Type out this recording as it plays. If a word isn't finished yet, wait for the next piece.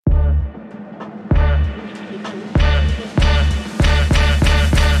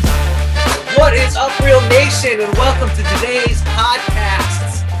Nation, and welcome to today's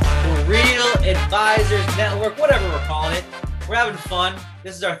podcast, the Real Advisors Network, whatever we're calling it. We're having fun.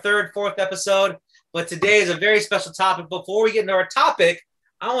 This is our third, fourth episode, but today is a very special topic. Before we get into our topic,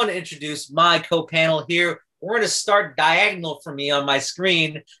 I want to introduce my co-panel here. We're going to start diagonal for me on my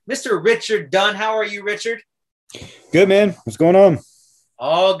screen. Mr. Richard Dunn. How are you, Richard? Good, man. What's going on?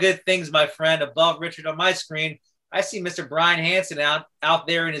 All good things, my friend. Above Richard on my screen, I see Mr. Brian Hanson out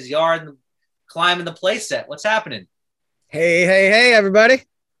there in his yard climbing the play set. What's happening? Hey, everybody.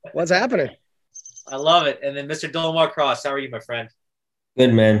 What's happening? I love it. And then Mr. Dolmar Cross, how are you, my friend?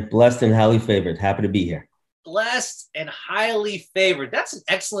 Good, man. Blessed and highly favored. Happy to be here. Blessed and highly favored. That's an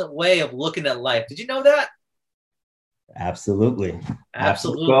excellent way of looking at life. Did you know that? Absolutely.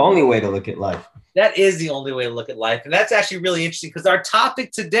 Absolutely. The only way to look at life. That is the only way to look at life. And that's actually really interesting because our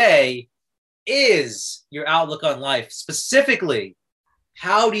topic today is your outlook on life. Specifically,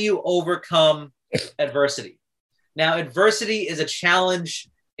 how do you overcome adversity? Now, adversity is a challenge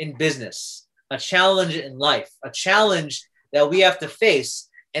in business, a challenge in life, a challenge that we have to face.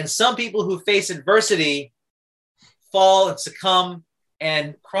 And some people who face adversity fall and succumb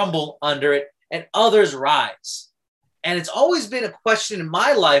and crumble under it, and others rise. And it's always been a question in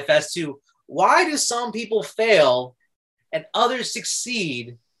my life as to why do some people fail and others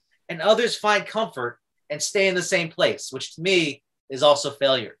succeed and others find comfort and stay in the same place, which to me is also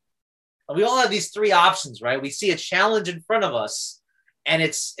failure. And we all have these three options, right? We see a challenge in front of us, and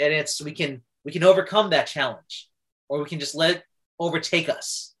we can overcome that challenge, or we can just let it overtake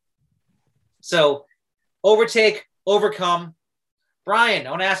us. So overtake, overcome. Brian, I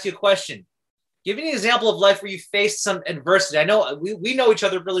want to ask you a question. Give me an example of life where you faced some adversity. I know we know each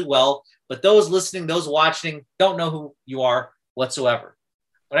other really well, but those listening, those watching don't know who you are whatsoever.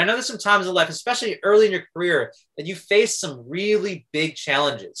 But I know there's some times in life, especially early in your career, that you faced some really big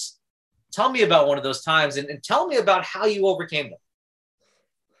challenges. Tell me about one of those times and tell me about how you overcame them.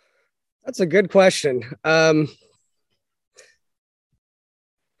 That's a good question. I'd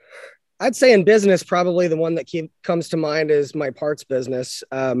say in business, probably the one that comes to mind is my parts business.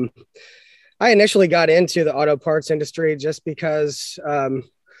 I initially got into the auto parts industry just because a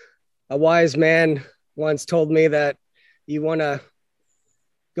wise man once told me that you want to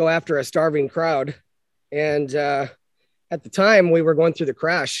go after a starving crowd. And at the time we were going through the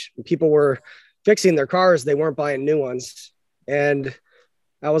crash, people were fixing their cars. They weren't buying new ones. And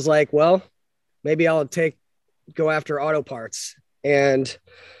I was like, well, maybe I'll go after auto parts. And,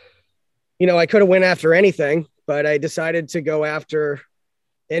 I could have went after anything, but I decided to go after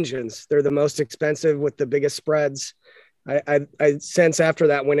engines. They're the most expensive with the biggest spreads. I since after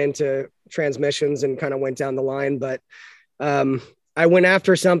that went into transmissions and kind of went down the line, but I went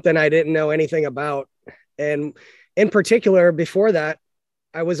after something I didn't know anything about. And in particular, before that,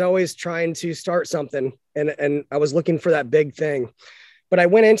 I was always trying to start something and I was looking for that big thing. But I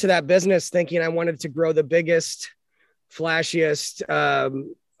went into that business thinking I wanted to grow the biggest, flashiest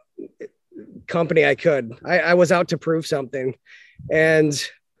company I could. I was out to prove something. And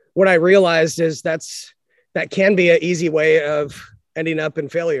what I realized is that can be an easy way of ending up in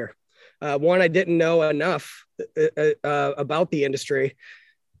failure. One, I didn't know enough about the industry,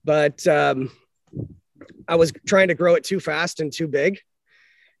 but I was trying to grow it too fast and too big,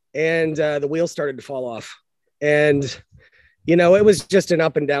 and the wheels started to fall off. And, it was just an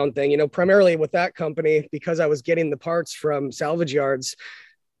up and down thing, primarily with that company, because I was getting the parts from salvage yards.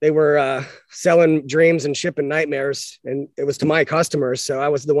 They were selling dreams and shipping nightmares, and it was to my customers. So I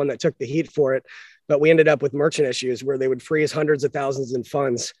was the one that took the heat for it. But we ended up with merchant issues where they would freeze hundreds of thousands in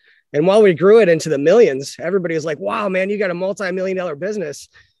funds. And while we grew it into the millions, everybody was like, wow, man, you got a multi-million-dollar business.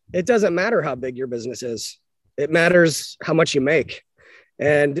 It doesn't matter how big your business is. It matters how much you make.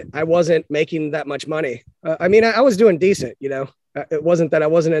 And I wasn't making that much money. I was doing decent, It wasn't that I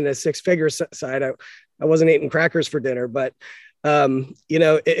wasn't in a six-figure side. I wasn't eating crackers for dinner, but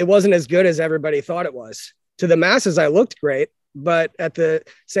it wasn't as good as everybody thought it was. To the masses, I looked great, but at the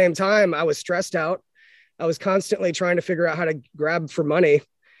same time, I was stressed out. I was constantly trying to figure out how to grab for money.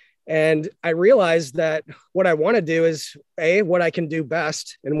 And I realized that what I want to do is what I can do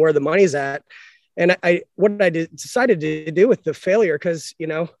best and where the money's at. And decided to do with the failure, because,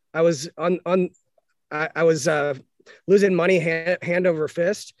 I was I was losing money hand over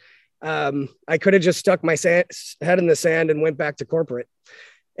fist. I could have just stuck my head in the sand and went back to corporate.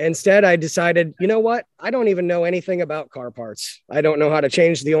 Instead, I decided, you know what? I don't even know anything about car parts. I don't know how to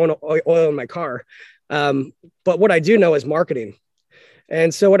change the oil in my car. But what I do know is marketing.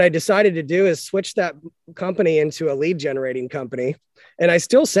 And so what I decided to do is switch that company into a lead generating company. And I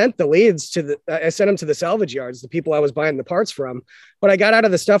still sent the leads I sent them to the salvage yards, the people I was buying the parts from, but I got out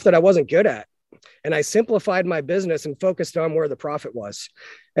of the stuff that I wasn't good at. and I simplified my business and focused on where the profit was.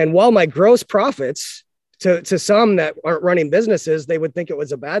 And while my gross profits to some that aren't running businesses, they would think it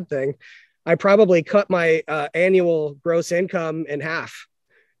was a bad thing. I probably cut my annual gross income in half,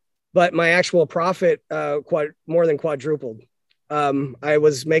 but my actual profit more than quadrupled. I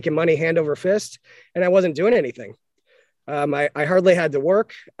was making money hand over fist, and I wasn't doing anything. I hardly had to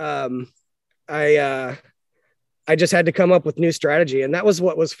work. I just had to come up with new strategy. And that was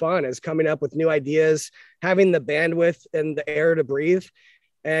what was fun, is coming up with new ideas, having the bandwidth and the air to breathe.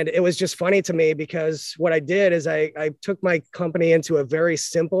 And it was just funny to me because what I did is I took my company into a very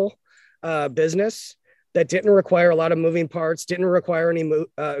simple business that didn't require a lot of moving parts, didn't require any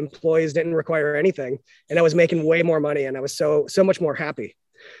employees, didn't require anything. And I was making way more money, and I was so much more happy.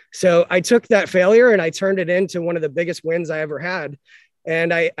 So I took that failure and I turned it into one of the biggest wins I ever had.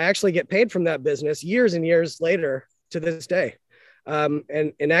 And I actually get paid from that business years and years later to this day.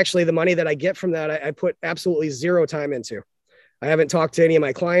 And actually the money that I get from that, I put absolutely zero time into. I haven't talked to any of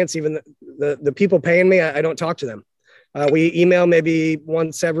my clients, even the people paying me, I don't talk to them. We email maybe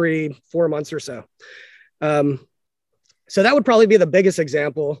once every 4 months or so. So that would probably be the biggest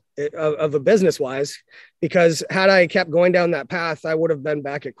example of a business wise, because had I kept going down that path, I would have been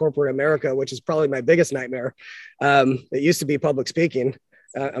back at corporate America, which is probably my biggest nightmare. It used to be public speaking.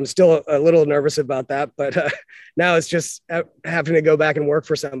 I'm still a little nervous about that, but now it's just having to go back and work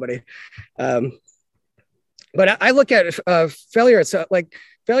for somebody. But I look at failure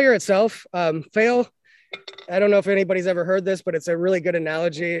itself, fail. I don't know if anybody's ever heard this, but it's a really good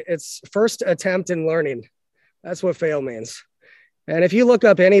analogy. It's first attempt in learning. That's what fail means. And if you look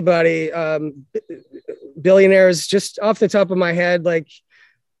up anybody, billionaires, just off the top of my head, like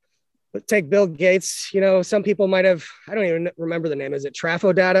take Bill Gates, some people might have, I don't even remember the name. Is it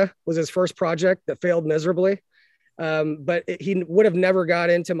Trafo Data was his first project that failed miserably. But he would have never got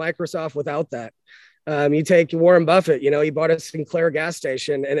into Microsoft without that. You take Warren Buffett, he bought a Sinclair gas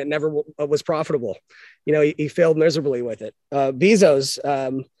station and it never was profitable. He failed miserably with it. Bezos,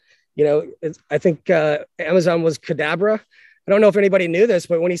 I think Amazon was Cadabra. I don't know if anybody knew this,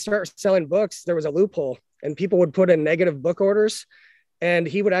 but when he started selling books, there was a loophole and people would put in negative book orders and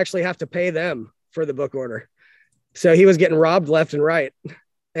he would actually have to pay them for the book order. So he was getting robbed left and right.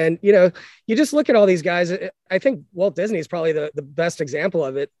 And, you just look at all these guys. I think Walt Disney is probably the best example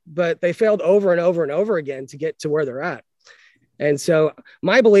of it, but they failed over and over and over again to get to where they're at. And so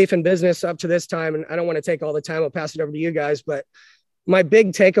my belief in business up to this time, and I don't want to take all the time, I'll pass it over to you guys, but my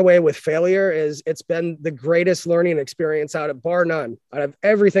big takeaway with failure is it's been the greatest learning experience bar none, out of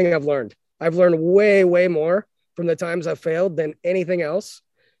everything I've learned. I've learned way, way more from the times I've failed than anything else.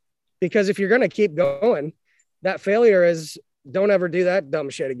 Because if you're going to keep going, that failure is, don't ever do that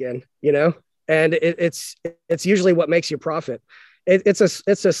dumb shit again, and it's usually what makes you profit. It's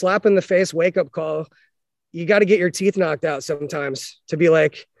a slap in the face, wake up call. You got to get your teeth knocked out sometimes to be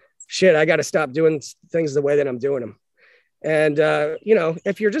like, shit, I got to stop doing things the way that I'm doing them. And,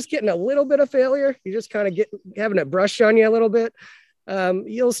 if you're just getting a little bit of failure, you just kind of having it brushed on you a little bit.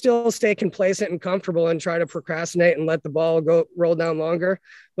 You'll still stay complacent and comfortable and try to procrastinate and let the ball roll down longer.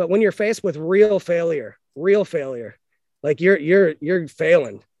 But when you're faced with real failure, like you're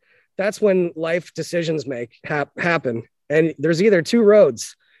failing, that's when life decisions happen. And there's either two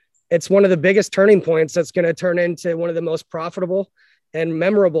roads. It's one of the biggest turning points that's going to turn into one of the most profitable and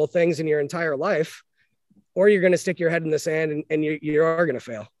memorable things in your entire life, or you're going to stick your head in the sand and you are going to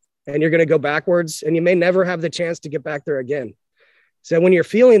fail and you're going to go backwards and you may never have the chance to get back there again. So when you're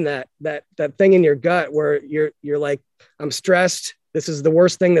feeling that thing in your gut where you're like, I'm stressed, this is the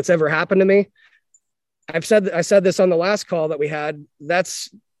worst thing that's ever happened to me. I said this on the last call that we had. That's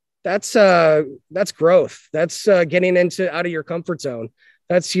growth. That's getting out of your comfort zone.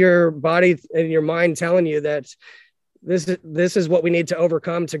 That's your body and your mind telling you that this is what we need to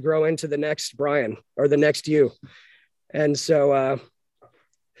overcome to grow into the next Brian or the next you. And so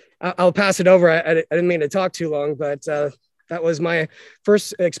I'll pass it over. I didn't mean to talk too long, but that was my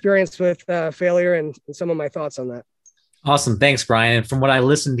first experience with failure and some of my thoughts on that. Awesome. Thanks, Brian. And from what I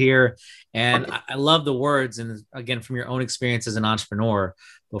listened here, and I love the words, and again, from your own experience as an entrepreneur,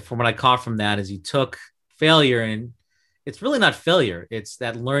 but from what I caught from that is you took failure, and it's really not failure. It's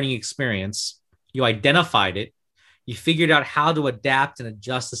that learning experience. You identified it. You figured out how to adapt and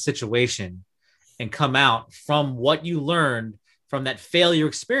adjust the situation and come out from what you learned from that failure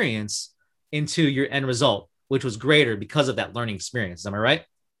experience into your end result, which was greater because of that learning experience. Am I right?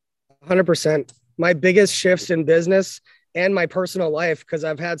 100%. My biggest shifts in business and my personal life, because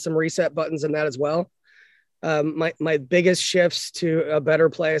I've had some reset buttons in that as well. My biggest shifts to a better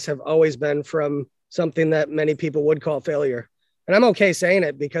place have always been from something that many people would call failure. And I'm okay saying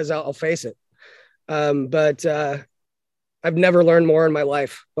it because I'll face it. But I've never learned more in my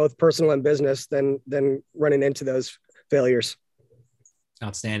life, both personal and business, than running into those failures.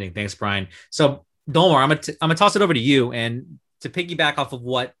 Outstanding. Thanks, Brian. So Dolmar, I'm gonna toss it over to you, and to piggyback off of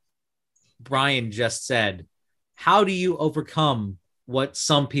what Brian just said, how do you overcome what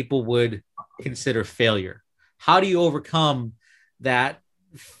some people would consider failure? How do you overcome that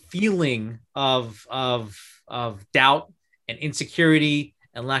feeling of doubt and insecurity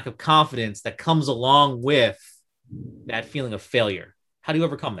and lack of confidence that comes along with that feeling of failure? How do you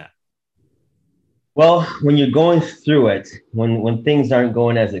overcome that? Well, when you're going through it, when things aren't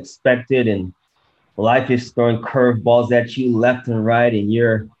going as expected and life is throwing curveballs at you left and right, and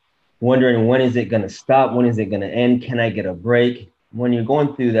you're wondering, when is it going to stop? When is it going to end? Can I get a break? When you're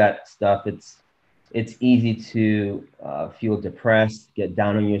going through that stuff, it's easy to feel depressed, get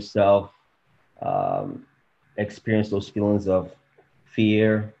down on yourself, experience those feelings of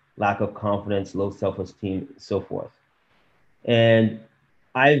fear, lack of confidence, low self-esteem, so forth. And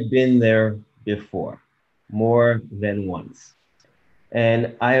I've been there before, more than once.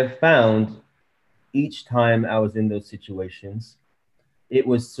 And I have found each time I was in those situations, it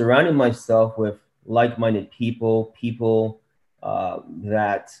was surrounding myself with like-minded people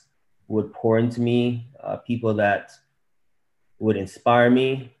that would pour into me, people that would inspire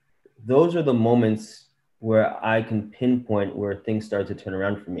me. Those are the moments where I can pinpoint where things start to turn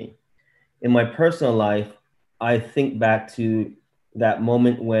around for me. In my personal life, I think back to that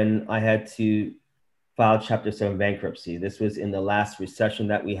moment when I had to file Chapter 7 bankruptcy. This was in the last recession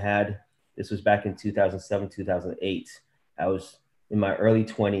that we had. This was back in 2007, 2008. I was in my early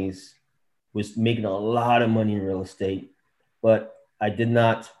 20s, was making a lot of money in real estate, but I did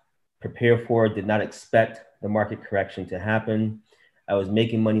not prepare for it, did not expect the market correction to happen. I was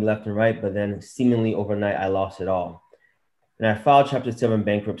making money left and right, but then seemingly overnight, I lost it all. And I filed Chapter 7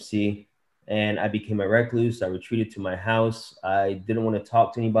 bankruptcy, and I became a recluse. I retreated to my house. I didn't want to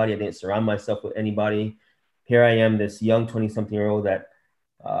talk to anybody. I didn't surround myself with anybody. Here I am, this young 20-something-year-old that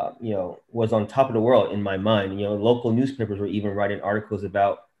was on top of the world in my mind. Local newspapers were even writing articles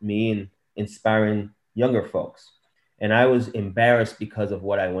about me and inspiring younger folks. And I was embarrassed because of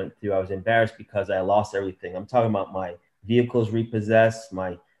what I went through. I was embarrassed because I lost everything. I'm talking about my vehicles repossessed,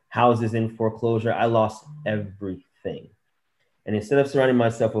 my houses in foreclosure. I lost everything. And instead of surrounding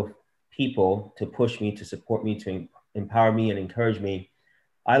myself with people to push me, to support me, to empower me and encourage me,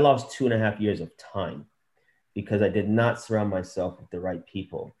 I lost 2.5 years of time because I did not surround myself with the right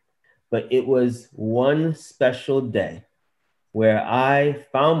people. But it was one special day where I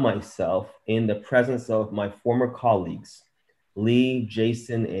found myself in the presence of my former colleagues, Lee,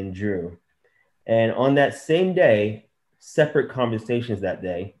 Jason, and Drew. And on that same day, separate conversations that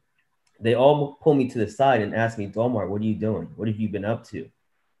day, they all pulled me to the side and asked me, Dolmar, what are you doing? What have you been up to?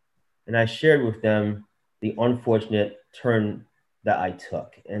 And I shared with them the unfortunate turn that I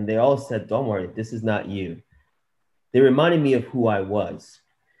took. And they all said, Dolmar, this is not you. They reminded me of who I was.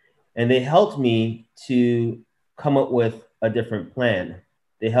 And they helped me to come up with a different plan.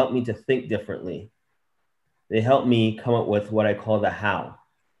 They helped me to think differently. They helped me come up with what I call the how.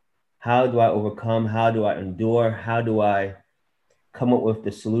 How do I overcome? How do I endure? How do I come up with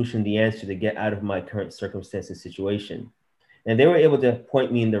the solution, the answer to get out of my current circumstance and situation? And they were able to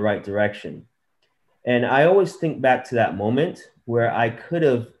point me in the right direction. And I always think back to that moment where I could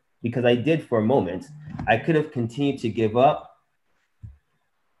have, because I did for a moment, I could have continued to give up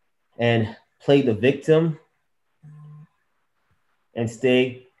and play the victim and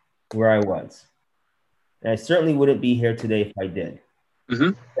stay where I was. And I certainly wouldn't be here today if I did.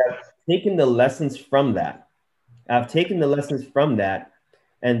 Mm-hmm. I've taken the lessons from that.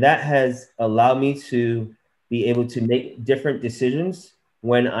 And that has allowed me to be able to make different decisions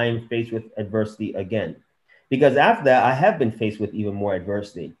when I'm faced with adversity again. Because after that, I have been faced with even more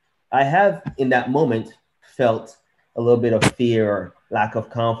adversity. I have, in that moment, felt a little bit of fear or lack of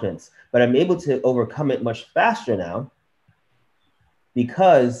confidence, but I'm able to overcome it much faster now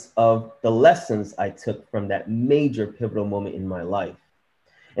because of the lessons I took from that major pivotal moment in my life.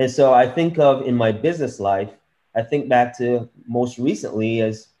 And so I think of, in my business life, I think back to most recently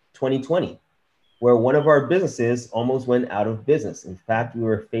as 2020, where one of our businesses almost went out of business. In fact, we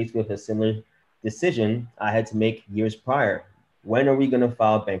were faced with a similar decision I had to make years prior. When are we going to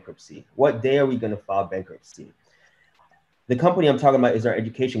file bankruptcy? What day are we going to file bankruptcy? The company I'm talking about is our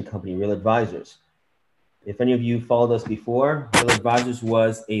education company, Real Advisors. If any of you followed us before, Real Advisors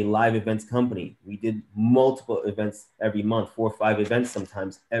was a live events company. We did multiple events every month, 4 or 5 events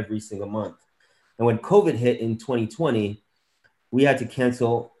sometimes every single month. And when COVID hit in 2020, we had to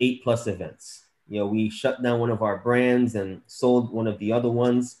cancel 8+ events. We shut down one of our brands and sold one of the other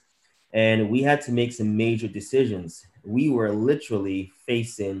ones. and we had to make some major decisions. We were literally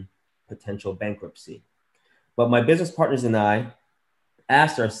facing potential bankruptcy. But my business partners and I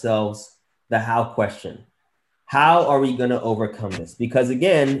asked ourselves the how question. How are we going to overcome this? Because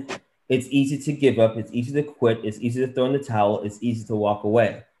again, it's easy to give up. It's easy to quit. It's easy to throw in the towel. It's easy to walk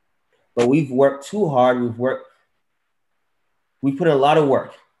away. But we've worked too hard. We put a lot of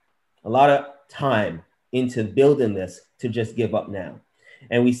work, a lot of time into building this to just give up now.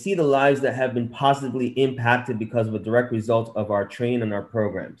 And we see the lives that have been positively impacted because of a direct result of our training and our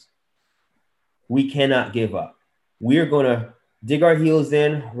programs. We cannot give up. We're going to dig our heels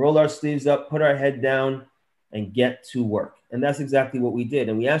in, roll our sleeves up, put our head down, and get to work. And that's exactly what we did.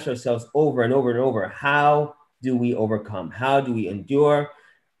 And we asked ourselves over and over and over, how do we overcome? How do we endure?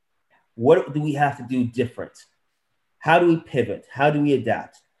 What do we have to do different? How do we pivot? How do we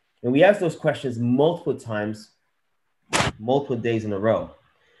adapt? And we asked those questions multiple times, multiple days in a row.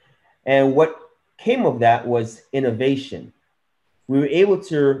 And what came of that was innovation. We were able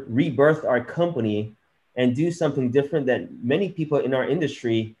to rebirth our company and do something different that many people in our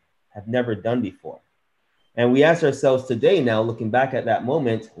industry have never done before. And we ask ourselves today now, looking back at that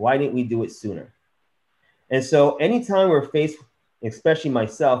moment, why didn't we do it sooner? And so anytime we're faced, especially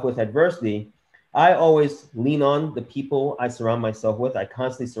myself, with adversity, I always lean on the people I surround myself with. I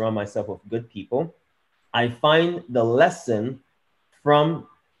constantly surround myself with good people. I find the lesson from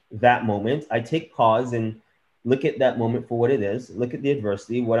that moment. I take pause and look at that moment for what it is, look at the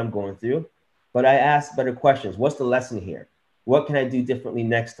adversity, what I'm going through, but I ask better questions. What's the lesson here? What can I do differently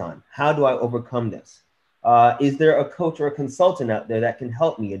next time? How do I overcome this? Is there a coach or a consultant out there that can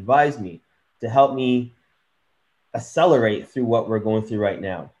help me, advise me, to help me accelerate through what we're going through right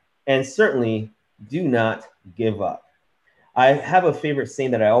now? And certainly do not give up. I have a favorite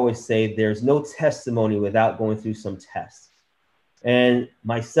saying that I always say, there's no testimony without going through some tests. And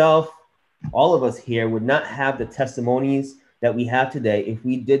myself, all of us here would not have the testimonies that we have today if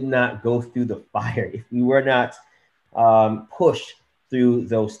we did not go through the fire, if we were not pushed through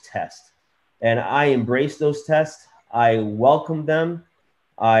those tests. And I embrace those tests. I welcome them.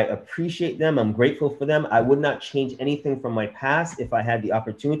 I appreciate them. I'm grateful for them. I would not change anything from my past if I had the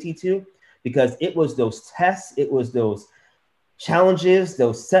opportunity to, because it was those tests, it was those challenges,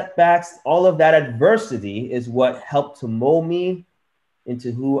 those setbacks, all of that adversity is what helped to mold me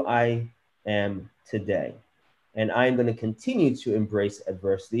into who I am today. And I'm going to continue to embrace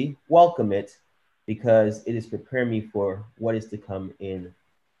adversity, welcome it, because it is preparing me for what is to come in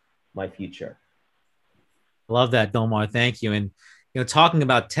my future. Love that, Domar. Thank you. And talking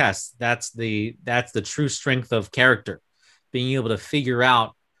about tests, that's the true strength of character, being able to figure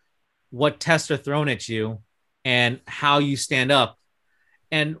out what tests are thrown at you and how you stand up.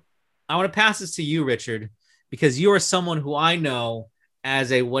 And I want to pass this to you, Richard, because you are someone who I know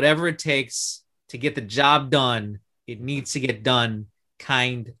as a whatever it takes to get the job done, it needs to get done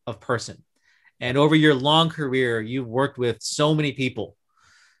kind of person. And over your long career, you've worked with so many people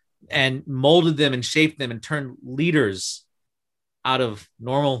and molded them and shaped them and turned leaders out of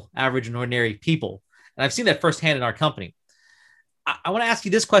normal, average, and ordinary people. And I've seen that firsthand in our company. I want to ask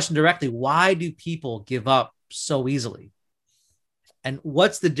you this question directly. Why do people give up so easily? And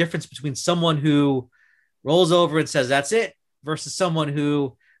what's the difference between someone who rolls over and says, that's it, versus someone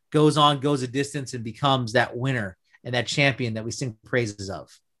who goes a distance and becomes that winner and that champion that we sing praises of?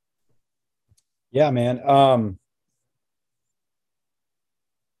 Yeah, man.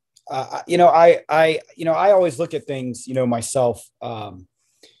 I always look at things, myself,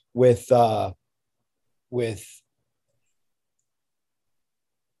 with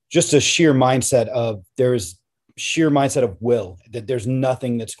just a sheer mindset of will, that there's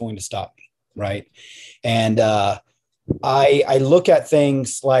nothing that's going to stop me. Right. And, I look at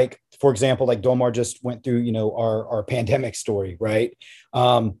things like, for example, like Domar just went through, our pandemic story. Right.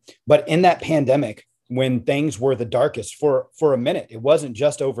 But in that pandemic, when things were the darkest for a minute, it wasn't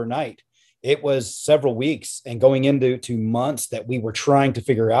just overnight. It was several weeks and going into months that we were trying to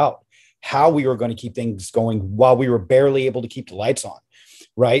figure out how we were going to keep things going while we were barely able to keep the lights on.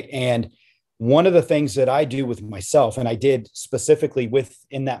 Right. And one of the things that I do with myself, and I did specifically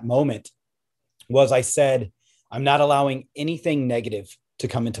in that moment, was I said, I'm not allowing anything negative to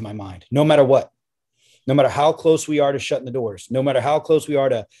come into my mind, no matter what. No matter how close we are to shutting the doors, no matter how close we are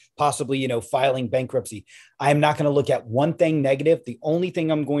to possibly, filing bankruptcy, I'm not going to look at one thing negative. The only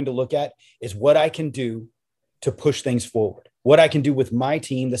thing I'm going to look at is what I can do to push things forward, what I can do with my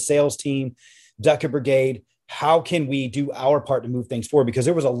team, the sales team, Ducat Brigade. How can we do our part to move things forward? Because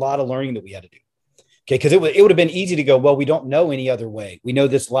there was a lot of learning that we had to do. Okay. Because it would have been easy to go, well, we don't know any other way. We know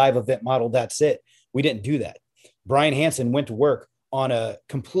this live event model. That's it. We didn't do that. Brian Hansen went to work on a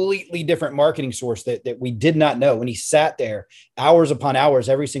completely different marketing source that we did not know. And he sat there hours upon hours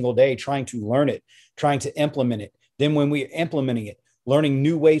every single day trying to learn it, trying to implement it. Then when we were implementing it, learning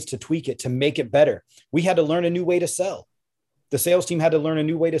new ways to tweak it, to make it better. We had to learn a new way to sell. The sales team had to learn a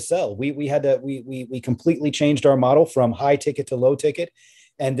new way to sell. We completely changed our model from high ticket to low ticket.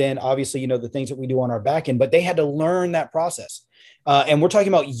 And then obviously, the things that we do on our back end, but they had to learn that process. And we're talking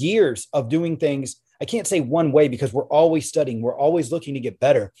about years of doing things. I can't say one way because we're always studying. We're always looking to get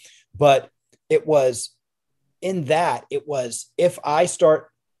better. But it was if I start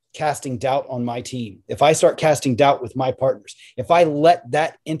casting doubt on my team, if I start casting doubt with my partners, if I let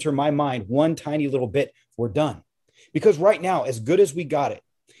that enter my mind one tiny little bit, we're done. Because right now, as good as we got it,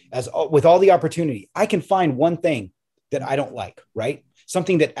 with all the opportunity, I can find one thing that I don't like, right?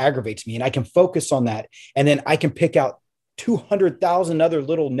 Something that aggravates me, and I can focus on that. And then I can pick out 200,000 other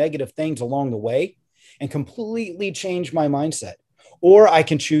little negative things along the way and completely change my mindset. Or I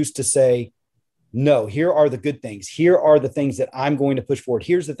can choose to say, no, here are the good things. Here are the things that I'm going to push forward.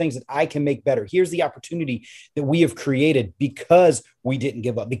 Here's the things that I can make better. Here's the opportunity that we have created because we didn't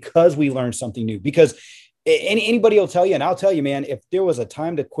give up, because we learned something new. Because anybody will tell you, and I'll tell you, man, if there was a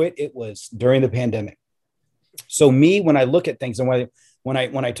time to quit, it was during the pandemic. So me, when I look at things and when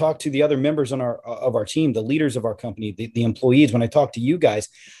I talk to the other members of our team, the leaders of our company, the employees, when I talk to you guys,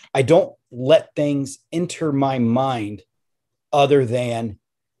 I don't let things enter my mind other than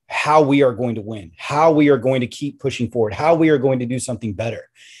how we are going to win, how we are going to keep pushing forward, how we are going to do something better,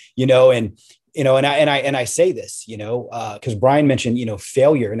 and I say this, because Brian mentioned,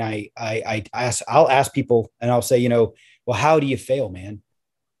 failure. And I'll ask people and I'll say, well, how do you fail, man?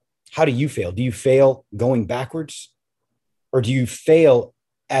 How do you fail? Do you fail going backwards, or do you fail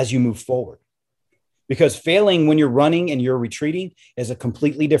as you move forward? Because failing when you're running and you're retreating is a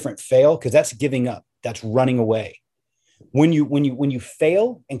completely different fail, because that's giving up. That's running away. When you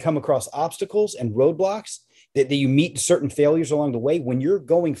fail and come across obstacles and roadblocks, that you meet certain failures along the way, when you're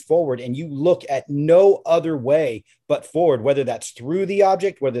going forward and you look at no other way but forward, whether that's through the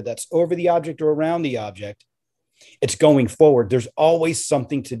object, whether that's over the object or around the object, it's going forward. There's always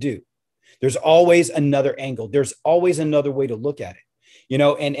something to do. There's always another angle. There's always another way to look at it,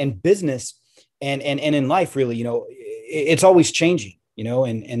 and business and in life, really, it's always changing,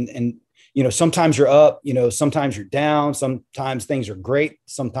 and sometimes you're up, sometimes you're down, sometimes things are great,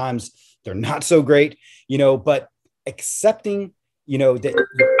 sometimes they're not so great, but accepting,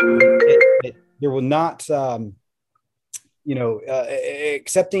 that there will not,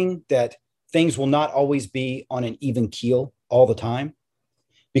 accepting that things will not always be on an even keel all the time,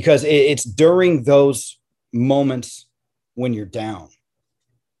 because it's during those moments when you're down,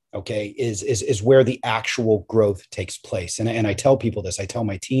 okay, is where the actual growth takes place. And I tell people this, I tell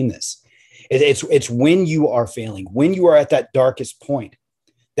my team this. It's when you are failing, when you are at that darkest point,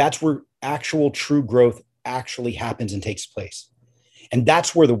 that's where actual true growth actually happens and takes place. And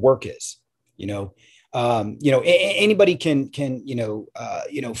that's where the work is, anybody can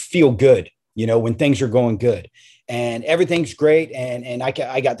feel good, when things are going good and everything's great. And I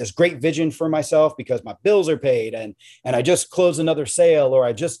got this great vision for myself because my bills are paid and I just closed another sale, or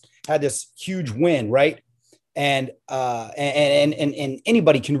I just had this huge win. Right. And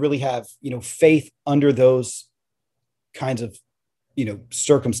anybody can really have, faith under those kinds of,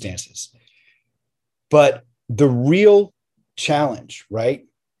 circumstances. But the real challenge, right,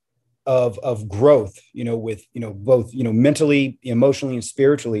 of growth, with, both, mentally, emotionally, and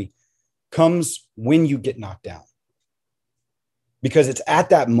spiritually, comes when you get knocked down. Because it's at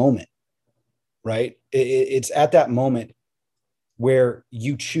that moment, right? It's at that moment where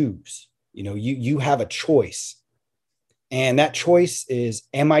you choose. You have a choice, and that choice is,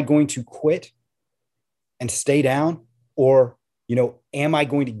 am I going to quit and stay down, or, am I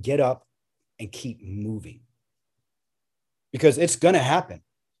going to get up and keep moving? Because it's going to happen.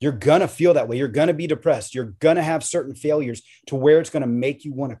 You're going to feel that way. You're going to be depressed. You're going to have certain failures to where it's going to make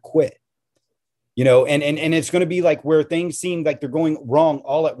you want to quit, and it's going to be like where things seem like they're going wrong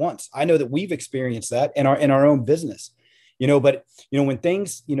all at once. I know that we've experienced that in our own business. But when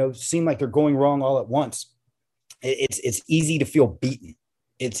things, seem like they're going wrong all at once, it's easy to feel beaten.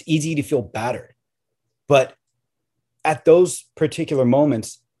 It's easy to feel battered. But at those particular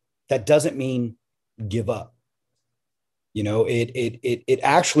moments, that doesn't mean give up. It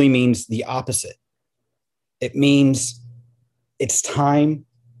actually means the opposite. It means it's time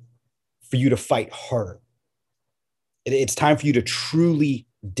for you to fight harder. It's time for you to truly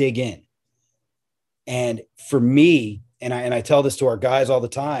dig in. And for me, and I tell this to our guys all the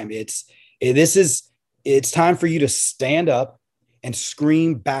time, it's time for you to stand up and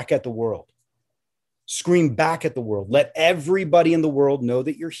scream back at the world. Scream back at the world. Let everybody in the world know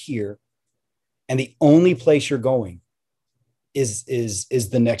that you're here. And the only place you're going is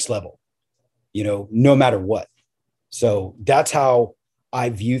the next level, no matter what. So that's how I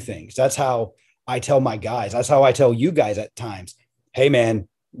view things. That's how I tell my guys. That's how I tell you guys at times, hey man,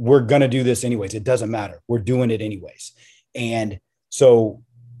 we're going to do this anyways. It doesn't matter. We're doing it anyways. And so,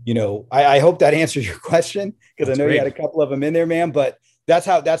 I hope that answers your question, because I know you had a couple of them in there, man, but that's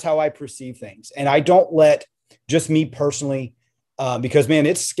how I perceive things. And I don't let just me personally, because man,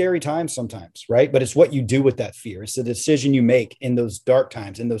 it's scary times sometimes, right? But it's what you do with that fear. It's the decision you make in those dark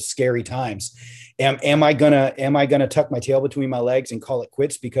times, in those scary times. Am I gonna tuck my tail between my legs and call it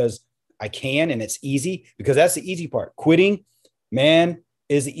quits because I can and it's easy? Because that's the easy part. Quitting, man,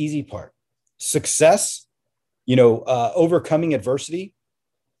 is the easy part. Success, overcoming adversity,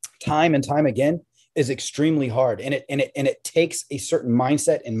 time and time again, is extremely hard, and it takes a certain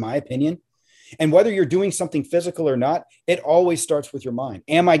mindset, in my opinion. And whether you're doing something physical or not, it always starts with your mind.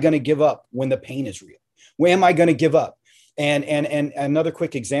 Am I going to give up when the pain is real? When am I going to give up? And another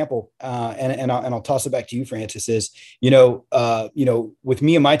quick example, and I'll toss it back to you, Francis, is with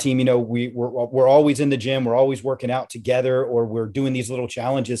me and my team, we're always in the gym, we're always working out together, or we're doing these little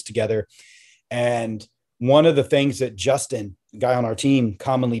challenges together. And one of the things that Justin, the guy on our team,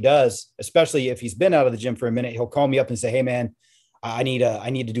 commonly does, especially if he's been out of the gym for a minute, he'll call me up and say, hey man, I need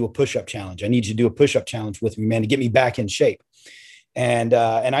to do a push-up challenge. I need you to do a push-up challenge with me, man, to get me back in shape. And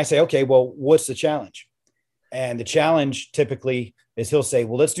I say, okay, well, what's the challenge? And the challenge typically is he'll say,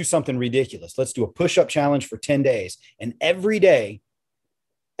 well, let's do something ridiculous. Let's do a push-up challenge for 10 days. And every day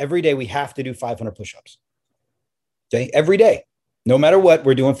we have to do 500 push-ups. Okay. Every day, no matter what,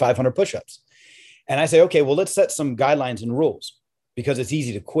 we're doing 500 push-ups. And I say, okay, well, let's set some guidelines and rules, because it's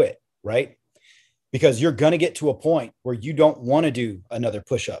easy to quit, right? Because you're going to get to a point where you don't want to do another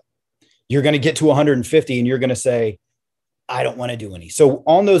push-up. You're going to get to 150 and you're going to say, I don't want to do any. So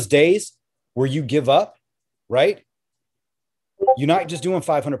on those days where you give up, right? You're not just doing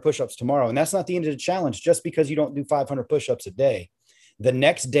 500 push-ups tomorrow. And that's not the end of the challenge. Just because you don't do 500 push-ups a day, the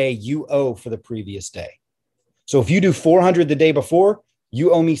next day you owe for the previous day. So if you do 400 the day before,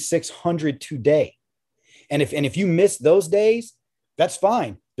 you owe me 600 today. And if you miss those days, that's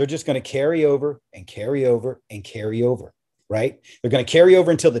fine. They're just going to carry over and carry over and carry over, right? They're going to carry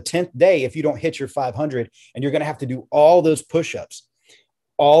over until the 10th day if you don't hit your 500, and you're going to have to do all those push-ups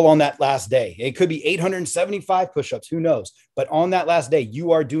all on that last day. It could be 875 push-ups, who knows? But on that last day,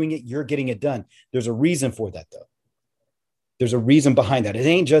 you are doing it, you're getting it done. There's a reason for that, though. There's a reason behind that. It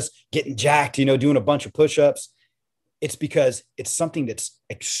ain't just getting jacked, doing a bunch of push-ups. It's because it's something that's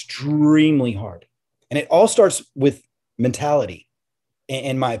extremely hard. And it all starts with mentality,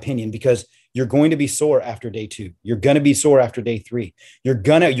 in my opinion, because you're going to be sore after day 2. You're going to be sore after day 3. You're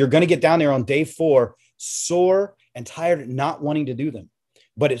going to get down there on day 4, sore and tired, not wanting to do them.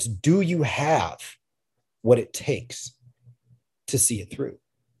 But it's, do you have what it takes to see it through?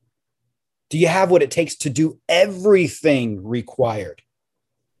 Do you have what it takes to do everything required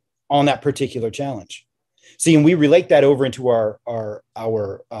on that particular challenge? See, and we relate that over into our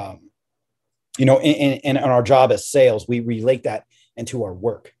in our job as sales, we relate that into our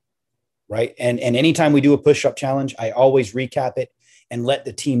work, right? And anytime we do a push-up challenge, I always recap it and let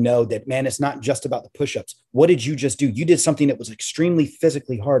the team know that, man, it's not just about the push-ups. What did you just do? You did something that was extremely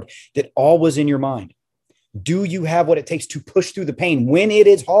physically hard, that all was in your mind. Do you have what it takes to push through the pain when it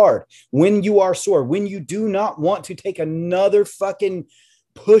is hard, when you are sore, when you do not want to take another fucking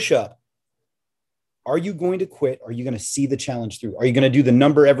push-up? Are you going to quit? Are you going to see the challenge through? Are you going to do the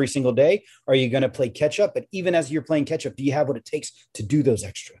number every single day? Are you going to play catch up? But even as you're playing catch up, do you have what it takes to do those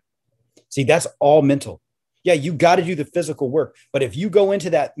extra? See, that's all mental. Yeah, you got to do the physical work. But if you go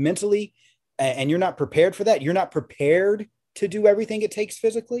into that mentally and you're not prepared for that, you're not prepared to do everything it takes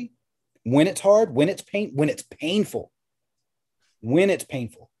physically, when it's hard, when it's painful,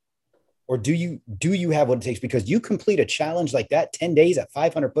 or do you have what it takes? Because you complete a challenge like that, 10 days at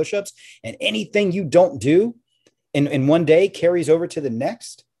 500 push-ups, and anything you don't do in one day carries over to the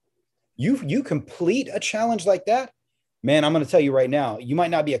next. You complete a challenge like that, man, I'm going to tell you right now, you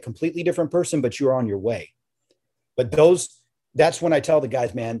might not be a completely different person, but you're on your way. But that's when I tell the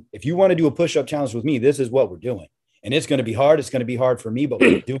guys, man, if you want to do a push-up challenge with me, this is what we're doing. And it's going to be hard. It's going to be hard for me, but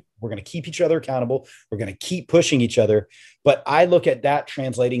we're going to keep each other accountable. We're going to keep pushing each other. But I look at that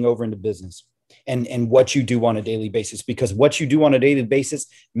translating over into business and what you do on a daily basis, because what you do on a daily basis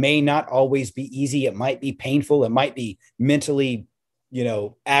may not always be easy. It might be painful. It might be mentally,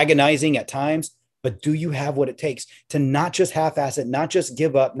 agonizing at times, but do you have what it takes to not just half-ass it, not just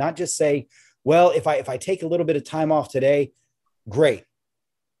give up, not just say, well, if I take a little bit of time off today, great.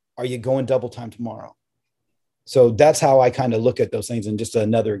 Are you going double time tomorrow? So that's how I kind of look at those things, and just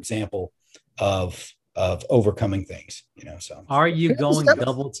another example of overcoming things, so. Are you going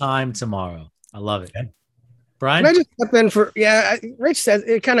double time tomorrow? I love it. Okay. Brian? Can I just step in for, Rich says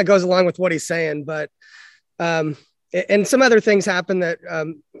it kind of goes along with what he's saying, but, and some other things happened that,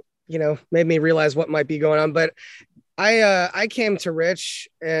 made me realize what might be going on. But I came to Rich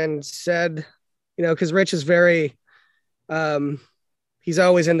and said, cause Rich is very, he's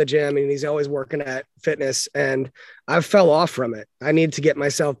always in the gym and he's always working at fitness, and I fell off from it. I need to get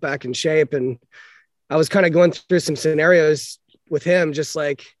myself back in shape. And I was kind of going through some scenarios with him, just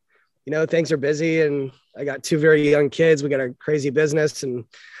like, things are busy and I got 2 very young kids. We got a crazy business and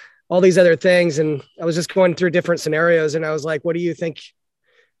all these other things. And I was just going through different scenarios, and I was like, what do you think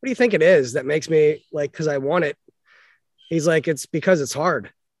it is that makes me like, cause I want it. He's like, it's because it's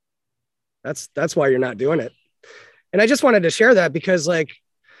hard. That's why you're not doing it. And I just wanted to share that because, like,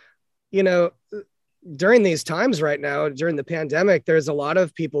 during these times right now, during the pandemic, there's a lot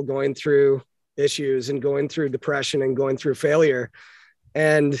of people going through issues and going through depression and going through failure.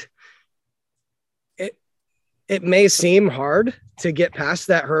 And it may seem hard to get past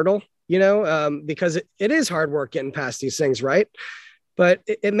that hurdle, because it is hard work getting past these things, right? But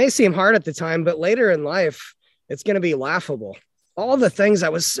it may seem hard at the time, but later in life, it's going to be laughable. All the things I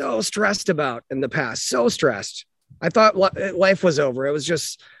was so stressed about in the past, so stressed. I thought life was over. It was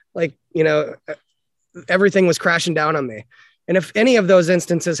just like, everything was crashing down on me. And if any of those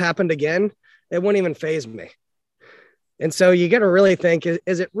instances happened again, it wouldn't even faze me. And so you got to really think,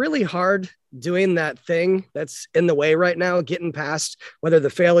 is it really hard doing that thing that's in the way right now, getting past whether the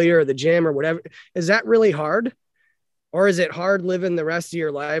failure or the gym or whatever? Is that really hard? Or is it hard living the rest of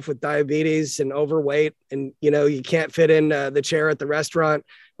your life with diabetes and overweight and, you can't fit in the chair at the restaurant?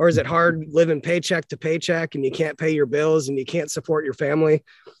 Or is it hard living paycheck to paycheck and you can't pay your bills and you can't support your family?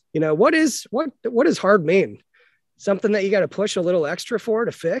 What does hard mean? Something that you got to push a little extra for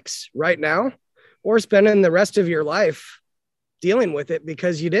to fix right now, or spending the rest of your life dealing with it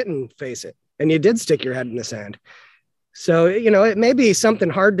because you didn't face it and you did stick your head in the sand. So, it may be something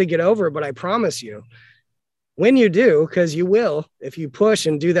hard to get over, but I promise you, when you do, because you will, if you push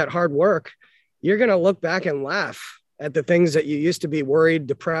and do that hard work, you're going to look back and laugh at the things that you used to be worried,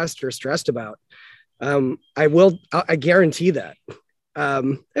 depressed, or stressed about. I guarantee that.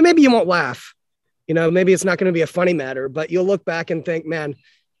 And maybe you won't laugh, maybe it's not going to be a funny matter, but you'll look back and think, man,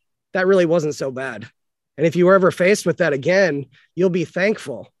 that really wasn't so bad. And if you were ever faced with that again, you'll be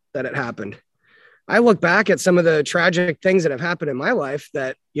thankful that it happened. I look back at some of the tragic things that have happened in my life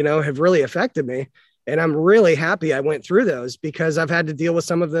that, have really affected me. And I'm really happy I went through those because I've had to deal with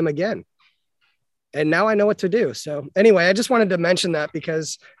some of them again. And now I know what to do. So anyway, I just wanted to mention that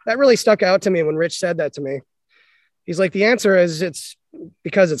because that really stuck out to me when Rich said that to me. He's like, the answer is it's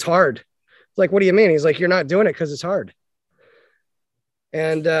because it's hard. It's like, what do you mean? He's like, you're not doing it because it's hard.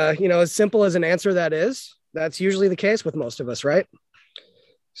 And, as simple as an answer that is, that's usually the case with most of us, right?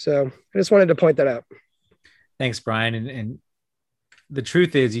 So I just wanted to point that out. Thanks, Brian. And the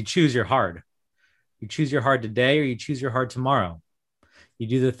truth is you choose your hard. You choose your hard today or you choose your hard tomorrow. You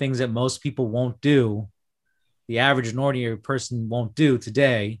do the things that most people won't do, the average and ordinary person won't do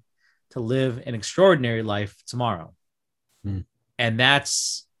today to live an extraordinary life tomorrow. And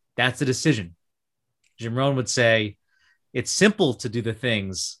that's the decision. Jim Rohn would say, it's simple to do the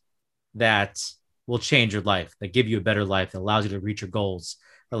things that will change your life, that give you a better life, that allows you to reach your goals,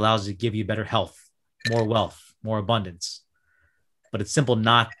 that allows you to give you better health, more wealth, more abundance. But it's simple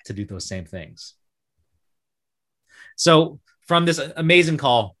not to do those same things. So from this amazing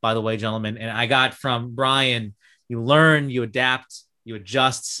call, by the way, gentlemen, and I got from Brian, you learn, you adapt, you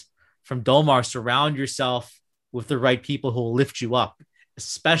adjust. From Dolmar, surround yourself with the right people who will lift you up,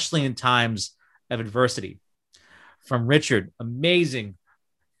 especially in times of adversity. From Richard, amazing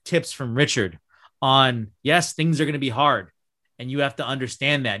tips from Richard on, yes, things are going to be hard and you have to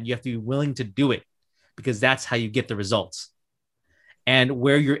understand that and you have to be willing to do it because that's how you get the results. And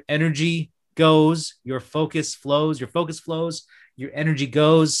where your energy goes, your focus flows, your energy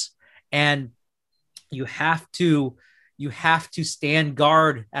goes, and you have to stand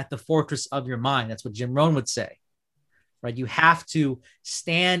guard at the fortress of your mind. That's what Jim Rohn would say. Right? You have to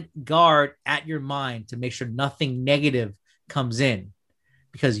stand guard at your mind to make sure nothing negative comes in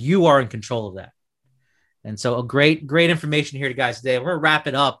because you are in control of that. And so a great information here to guys today. We're going to wrap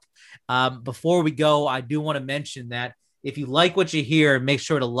it up. Before we go, I do want to mention that if you like what you hear, make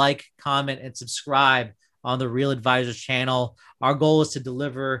sure to like, comment, and subscribe on the Real Advisors channel. Our goal is to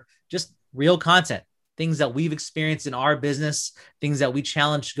deliver just real content, things that we've experienced in our business, things that we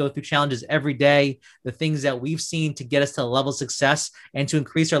go through challenges every day, the things that we've seen to get us to a level of success and to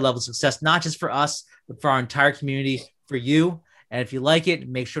increase our level of success, not just for us, but for our entire community, for you. And if you like it,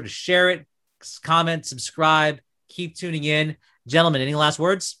 make sure to share it, comment, subscribe, keep tuning in. Gentlemen, any last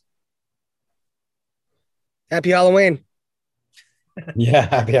words? Happy Halloween.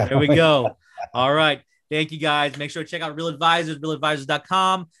 Yeah. There we go. All right. Thank you, guys. Make sure to check out Real Advisors,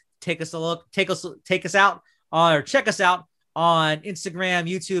 realadvisors.com. Take us a look, check us out on Instagram,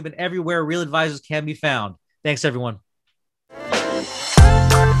 YouTube, and everywhere Real Advisors can be found. Thanks, everyone.